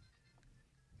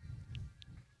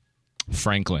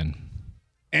 Franklin.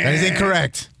 That is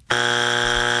incorrect.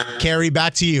 Carrie,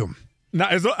 back to you. no,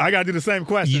 I got to do the same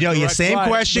question. You know, your correct? same Right,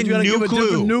 question, but you gotta new give a clue.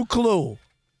 different new clue.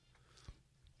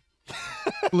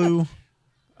 Clue.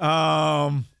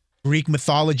 Greek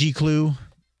mythology clue.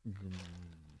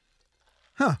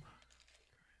 Huh.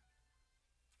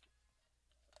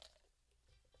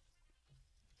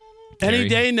 Any Carrie?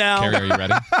 day now. Carrie, are you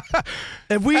ready?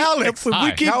 If we Alex, if hi.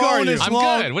 we keep How are going you? this I'm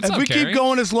long, good. What's if up, we Carrie? keep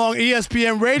going this long,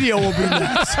 ESPN Radio will be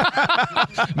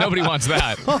next. Nobody wants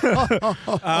that.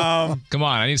 Come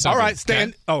on, I need something. All right,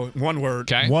 stand. Oh, one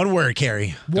word. Okay. One word,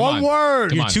 Carrie. One on. word.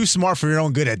 Come You're on. too smart for your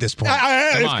own good at this point. I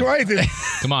am. Come It's on. crazy.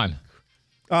 Come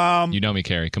on. You know me,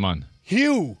 Carrie. Come on.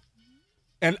 Hugh.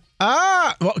 And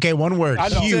Okay, one word. I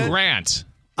know. Hugh. Grant.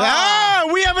 We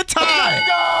have a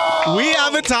tie. We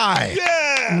have a tie.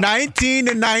 Yeah. 19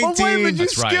 to 19. But wait a minute, you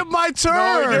That's right. skipped my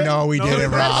turn. No, we didn't,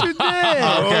 Yes, Rob. you did.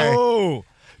 Okay. Oh.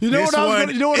 You know This what I was one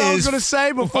gonna, you know what I was is- going to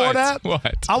say before What? that?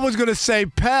 What? I was going to say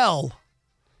Pell.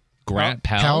 Grant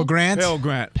Pell. Pell Grant? Pell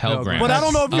Grant. Pell Grant. But I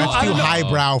don't know if you. That's I too don't know.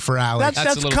 highbrow for Alex. That's a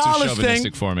That's little too college thing.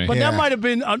 chauvinistic for me. But Yeah. that might have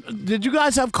been. Did you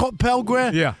guys have Pell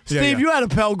Grant? Yeah. Steve, you had a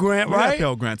Pell Grant, We had right?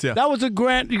 Pell Grants, yeah. That was a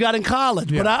grant you got in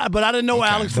college. Yeah. But I didn't know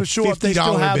Alex for sure if they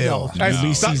still $50 have bill. those. Hey,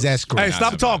 Ulysses S. Grant. Hey,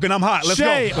 stop talking. I'm hot. Let's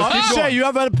Shay, go. Let's keep Shay, going. you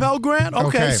ever had a Pell Grant?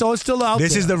 Okay, so it's still out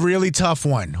This there. is the really tough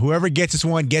one. Whoever gets this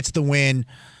one gets the win.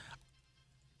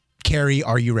 Carrie,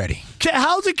 are you ready?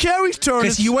 How's it Carrie's turn?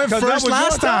 Because you went 'Cause that first was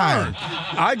last your time.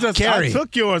 turn. Carrie. I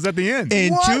took yours at the end.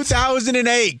 In What?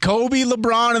 2008, Kobe,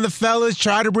 LeBron, and the fellas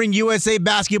tried to bring USA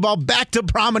basketball back to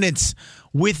prominence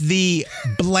with the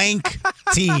blank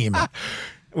team.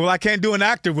 Well, I can't do an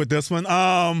actor with this one.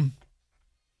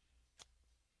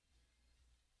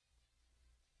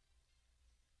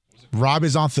 Rob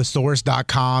is on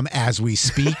thesaurus.com as we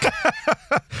speak.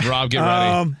 Rob, get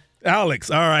ready. Alex,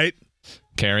 all right.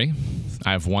 Carrie,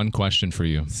 I have one question for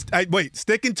you.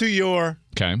 Sticking to your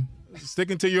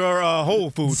Whole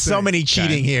Foods. So many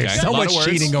cheating here. Okay. So much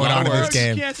cheating going on in this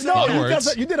game.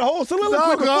 You did a whole soliloquy.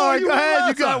 No, before go ahead.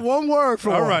 You got one word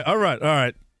for All it.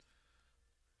 right.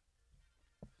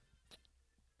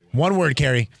 One word,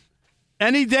 Carrie.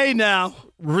 Any day now.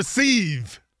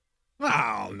 Receive.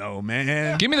 I don't know,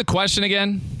 man. Give me the question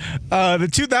again. The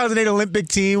 2008 Olympic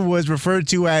team was referred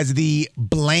to as the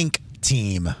blank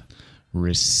team.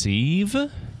 Receive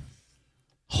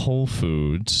Whole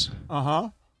Foods.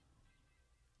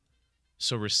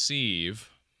 So receive.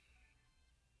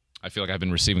 I feel like I've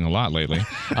been receiving a lot lately.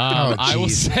 I will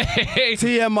say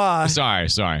TMI.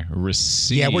 Sorry.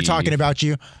 Receive. Yeah, we're talking about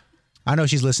you. I know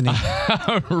she's listening.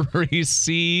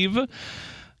 Receive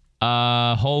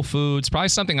Whole Foods. Probably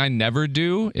something I never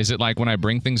do. Is it like when I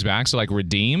bring things back? So like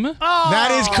redeem?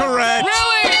 That is correct.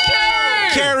 Really?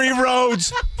 Carrie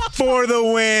Rhodes for the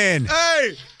win.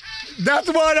 Hey,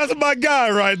 that's my guy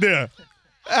right there.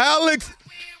 Alex,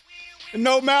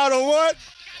 no matter what,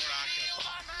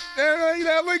 you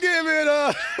never give it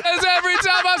up. As every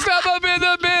time I step up in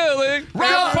the building,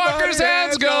 Rob Parker's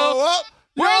hands go up.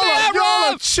 Where the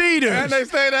Y'all are cheaters. And they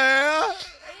stay there.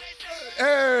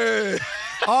 Hey.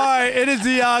 All right, it is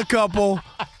the Odd Couple.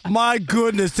 My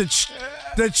goodness,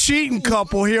 the cheating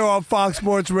couple here on Fox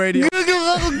Sports Radio.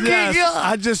 Yes,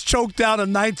 I just choked out a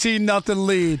 19-0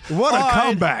 lead. What a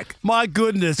comeback. My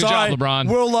goodness. Good job, LeBron.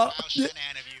 We'll,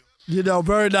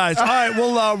 very nice. All right,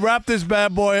 we'll wrap this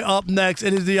bad boy up next.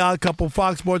 It is the Odd Couple,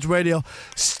 Fox Sports Radio.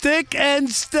 Stick and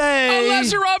stay.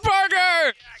 Unless you're Rob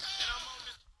Parker.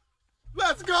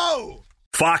 Let's go.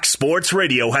 Fox Sports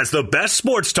Radio has the best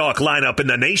sports talk lineup in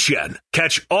the nation.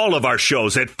 Catch all of our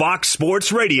shows at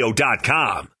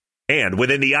foxsportsradio.com. And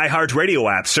within the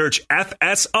iHeartRadio app, search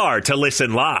FSR to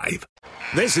listen live.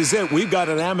 This is it. We've got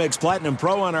an Amex Platinum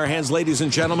Pro on our hands, ladies and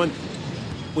gentlemen.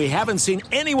 We haven't seen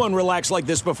anyone relax like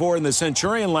this before in the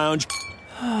Centurion Lounge.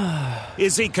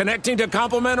 Is he connecting to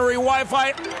complimentary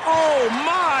Wi-Fi? Oh,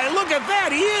 my. Look at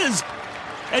that. He is.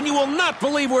 And you will not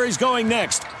believe where he's going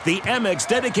next. The Amex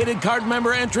dedicated card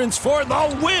member entrance for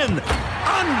the win.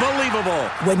 Unbelievable.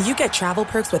 When you get travel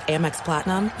perks with Amex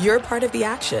Platinum, you're part of the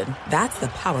action. That's the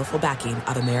powerful backing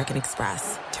of American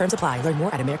Express. Terms apply. Learn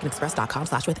more at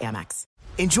americanexpress.com/withAmex.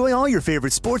 Enjoy all your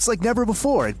favorite sports like never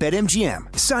before at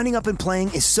BetMGM. Signing up and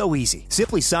playing is so easy.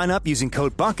 Simply sign up using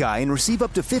code Buckeye and receive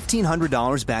up to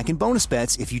 $1,500 back in bonus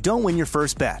bets if you don't win your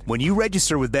first bet. When you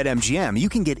register with BetMGM, you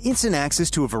can get instant access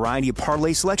to a variety of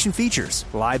parlay selection features,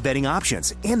 live betting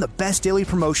options, and the best daily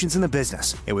promotions in the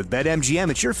business. And with BetMGM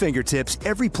at your fingertips,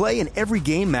 every play and every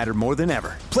game matter more than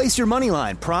ever. Place your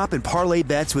moneyline, prop, and parlay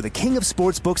bets with the king of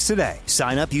sportsbooks today.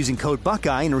 Sign up using code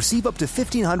Buckeye and receive up to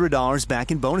 $1,500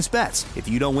 back in bonus bets if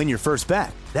you don't win your first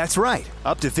bet. That's right,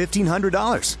 up to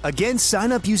 $1,500. Again,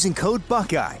 sign up using code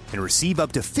Buckeye and receive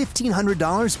up to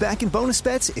 $1,500 back in bonus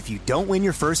bets if you don't win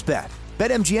your first bet.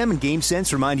 BetMGM and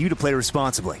GameSense remind you to play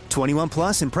responsibly. 21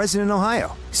 plus and present in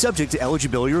Ohio. Subject to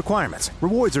eligibility requirements.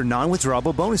 Rewards are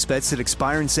non-withdrawable bonus bets that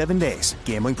expire in 7 days.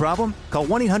 Gambling problem? Call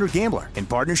 1-800-GAMBLER in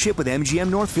partnership with MGM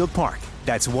Northfield Park.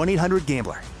 That's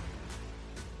 1-800-GAMBLER.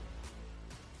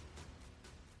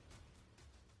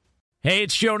 Hey,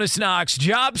 it's Jonas Knox.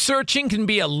 Job searching can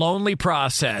be a lonely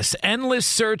process. Endless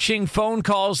searching, phone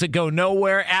calls that go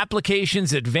nowhere, applications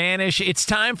that vanish. It's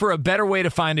time for a better way to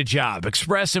find a job.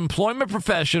 Express Employment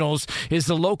Professionals is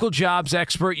the local jobs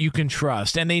expert you can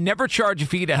trust, and they never charge a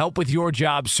fee to help with your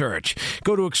job search.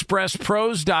 Go to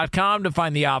expresspros.com to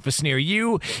find the office near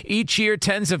you. Each year,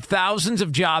 tens of thousands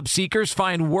of job seekers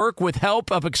find work with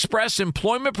help of Express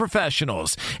Employment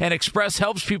Professionals, and Express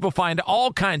helps people find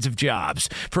all kinds of jobs,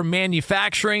 from manufacturing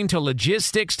to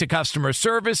logistics to customer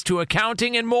service to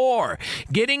accounting and more.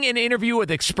 Getting an interview with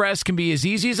Express can be as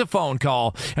easy as a phone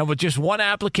call, and with just one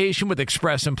application with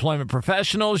Express Employment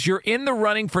Professionals, you're in the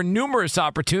running for numerous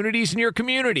opportunities in your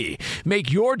community.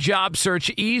 Make your job search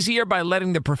easier by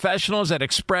letting the professionals at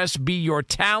Express be your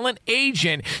talent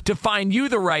agent to find you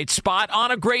the right spot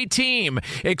on a great team.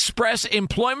 Express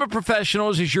Employment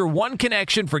Professionals is your one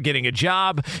connection for getting a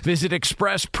job. Visit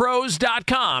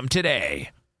expresspros.com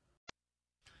today.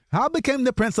 How became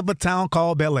the prince of a town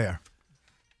called Bel Air?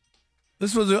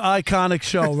 This was an iconic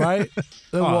show, right? It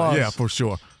was. Yeah, for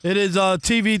sure. It is a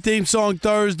TV theme song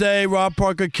Thursday. Rob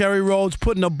Parker, Kerry Rhodes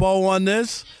putting a bow on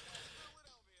this.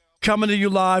 Coming to you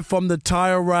live from the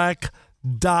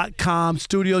TireRack.com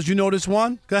studios. You know this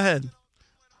one? Go ahead.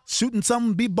 Shooting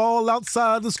some b-ball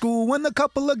outside the school when a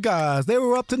couple of guys, they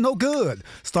were up to no good.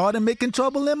 Started making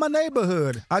trouble in my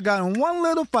neighborhood. I got in one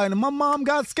little fight and my mom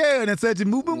got scared and said, "You're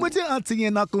moving with your auntie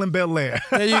and uncle in Bel Air."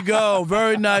 There you go.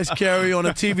 Very nice, Kerry, on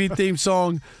a TV theme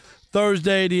song.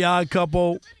 Thursday, The Odd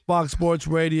Couple, Fox Sports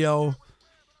Radio.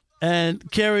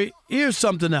 And, Kerry, here's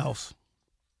something else.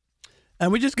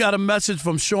 And we just got a message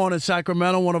from Sean in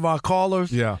Sacramento, one of our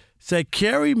callers. Yeah. Said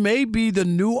Kerry may be the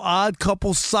new Odd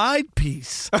Couple side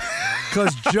piece.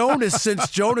 Because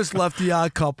since Jonas left the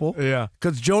Odd Couple,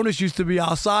 because Jonas used to be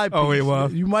our side piece. Oh, he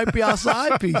was? You might be our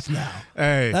side piece now.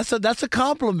 Hey. That's a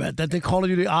compliment that they're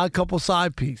calling you the Odd Couple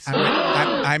side piece.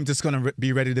 I'm just going to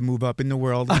be ready to move up in the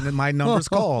world when my number's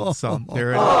called. So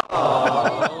there it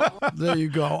is. There you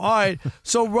go. All right.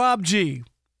 So, Rob G.,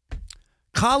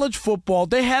 college football,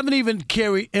 they haven't even,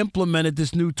 Kerry, implemented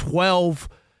this new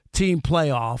 12-team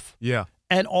playoff. Yeah.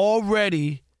 And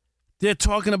already they're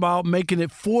talking about making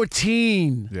it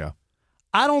 14. Yeah.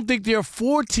 I don't think there are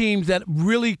 4 teams that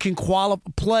really can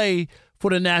play for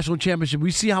the national championship.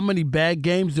 We see how many bad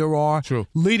games there are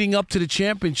leading up to the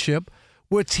championship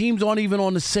where teams aren't even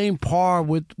on the same par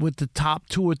with the top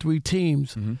 2 or 3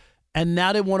 teams. Mm-hmm. And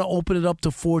now they want to open it up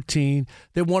to 14.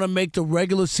 They want to make the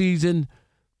regular season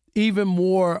even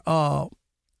more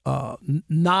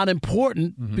not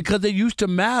important because they used to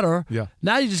matter. Yeah.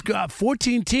 Now you just got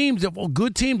 14 teams.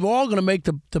 Good teams are all going to make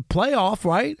the playoff,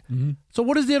 right? Mm-hmm. So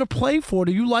what is there to play for?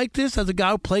 Do you like this as a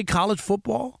guy who played college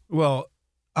football? Well,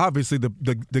 obviously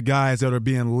the guys that are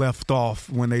being left off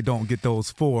when they don't get those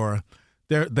 4,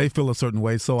 they feel a certain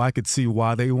way. So I could see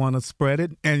why they want to spread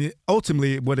it. And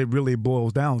ultimately what it really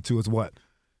boils down to is what?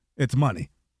 It's money.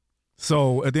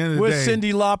 So at the end of the day,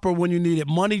 Cyndi Lauper when you need it.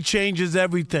 Money changes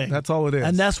everything. That's all it is.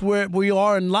 And that's where we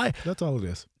are in life. That's all it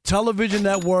is. Television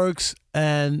networks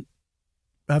and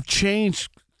have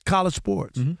changed college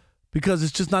sports because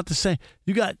it's just not the same.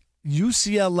 You got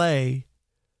UCLA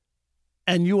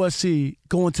and USC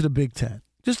going to the Big Ten.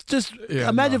 Just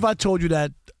imagine if I told you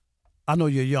that. I know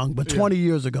you're young, but 20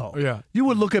 years ago, you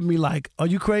would look at me like, "Are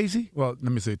you crazy?" Well,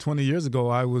 let me see. 20 years ago,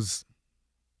 I was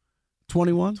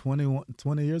 21?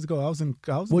 20 years ago, I was in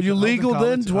Were you legal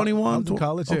then, 21? I was in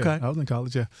college, yeah. Okay. I was in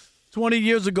college, yeah. 20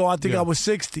 years ago, I think I was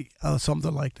 60,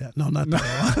 something like that. No, not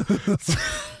that.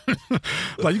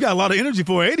 Like, you got a lot of energy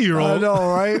for an 80-year-old. I know,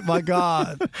 right? My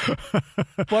God.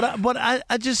 But I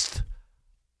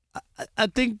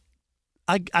think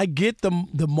I get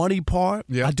the money part.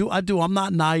 Yeah. I do. I'm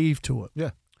not naive to it. Yeah.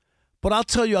 But I'll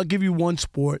tell you, I'll give you one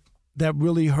sport that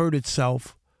really hurt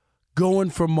itself going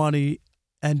for money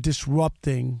and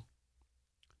disrupting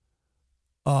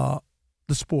the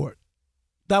sport.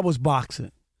 That was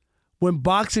boxing. When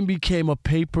boxing became a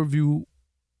pay-per-view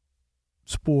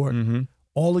sport,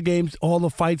 all the games, all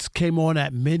the fights came on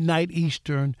at midnight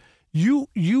Eastern. You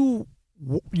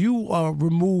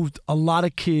removed a lot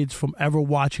of kids from ever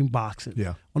watching boxing.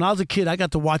 Yeah. When I was a kid, I got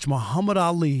to watch Muhammad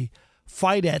Ali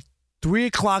fight at 3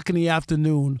 o'clock in the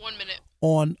afternoon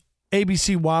on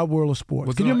ABC Wide World of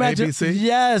Sports. Can you imagine? ABC?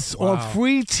 Yes, Wow. on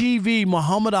free TV,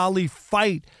 Muhammad Ali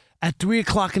fight at 3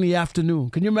 o'clock in the afternoon.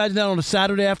 Can you imagine that on a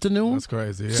Saturday afternoon? That's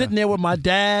crazy. Yeah. Sitting there with my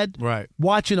dad, Right.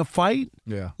 watching a fight.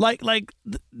 Yeah.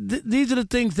 These are the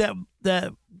things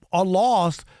that are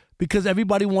lost because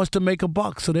everybody wants to make a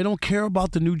buck, so they don't care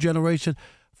about the new generation.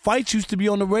 Fights used to be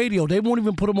on the radio. They won't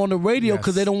even put them on the radio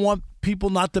because they don't want people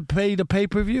not to pay the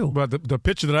pay-per-view. But the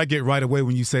picture that I get right away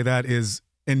when you say that is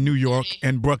in New York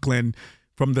and Brooklyn,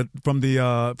 from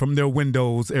their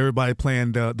windows, everybody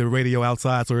playing the radio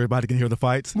outside so everybody can hear the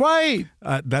fights. Right.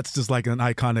 That's just like an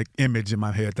iconic image in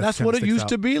my head. That's what it used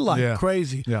to be like. Yeah.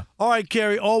 Crazy. Yeah. All right,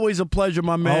 Kerry, always a pleasure,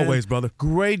 my man. Always, brother.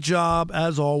 Great job,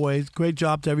 as always. Great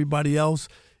job to everybody else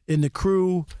in the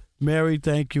crew. Mary,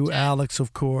 thank you. Alex,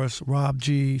 of course. Rob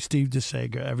G, Steve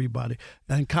DeSager, everybody.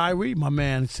 And Kyrie, my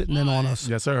man, sitting in on us.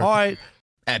 Yes, sir. All right.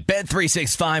 At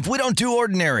Bet365, we don't do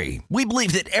ordinary. We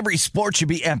believe that every sport should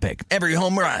be epic. Every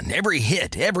home run, every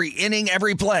hit, every inning,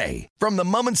 every play. From the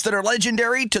moments that are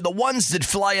legendary to the ones that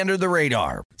fly under the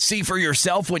radar. See for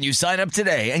yourself when you sign up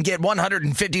today and get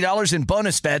 $150 in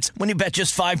bonus bets when you bet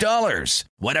just $5.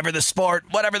 Whatever the sport,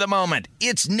 whatever the moment,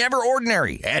 it's never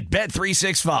ordinary at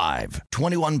Bet365.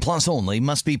 21 plus only.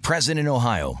 Must be present in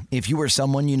Ohio. If you or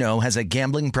someone you know has a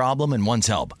gambling problem and wants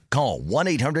help, call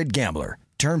 1-800-GAMBLER.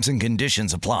 Terms and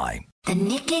conditions apply. The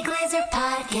Nikki Glazer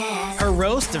Podcast. Her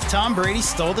roast of Tom Brady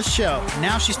stole the show.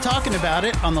 Now she's talking about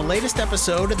it on the latest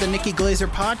episode of the Nikki Glazer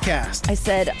Podcast. I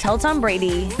said, tell Tom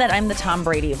Brady that I'm the Tom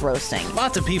Brady of roasting.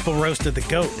 Lots of people roasted the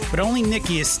GOAT, but only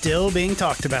Nikki is still being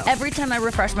talked about. Every time I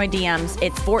refresh my DMs,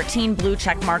 it's 14 blue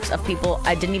check marks of people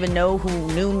I didn't even know who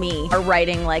knew me are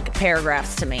writing like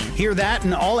paragraphs to me. Hear that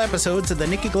in all episodes of the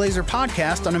Nikki Glazer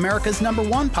Podcast on America's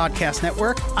 #1 podcast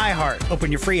network, iHeart.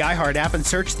 Open your free iHeart app and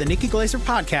search the Nikki Glazer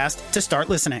Podcast to start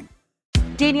listening.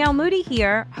 Danielle Moody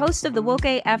here, host of the Woke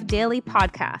AF Daily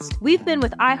podcast. We've been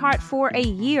with iHeart for a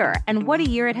year, and what a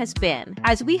year it has been.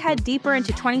 As we head deeper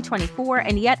into 2024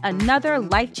 and yet another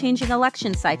life-changing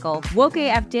election cycle, Woke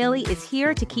AF Daily is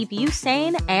here to keep you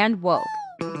sane and woke.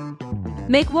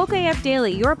 Make Woke AF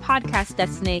Daily your podcast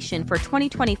destination for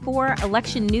 2024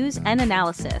 election news and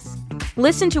analysis.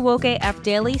 Listen to Woke AF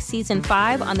Daily Season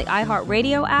 5 on the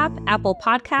iHeartRadio app, Apple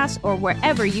Podcasts, or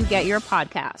wherever you get your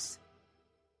podcasts.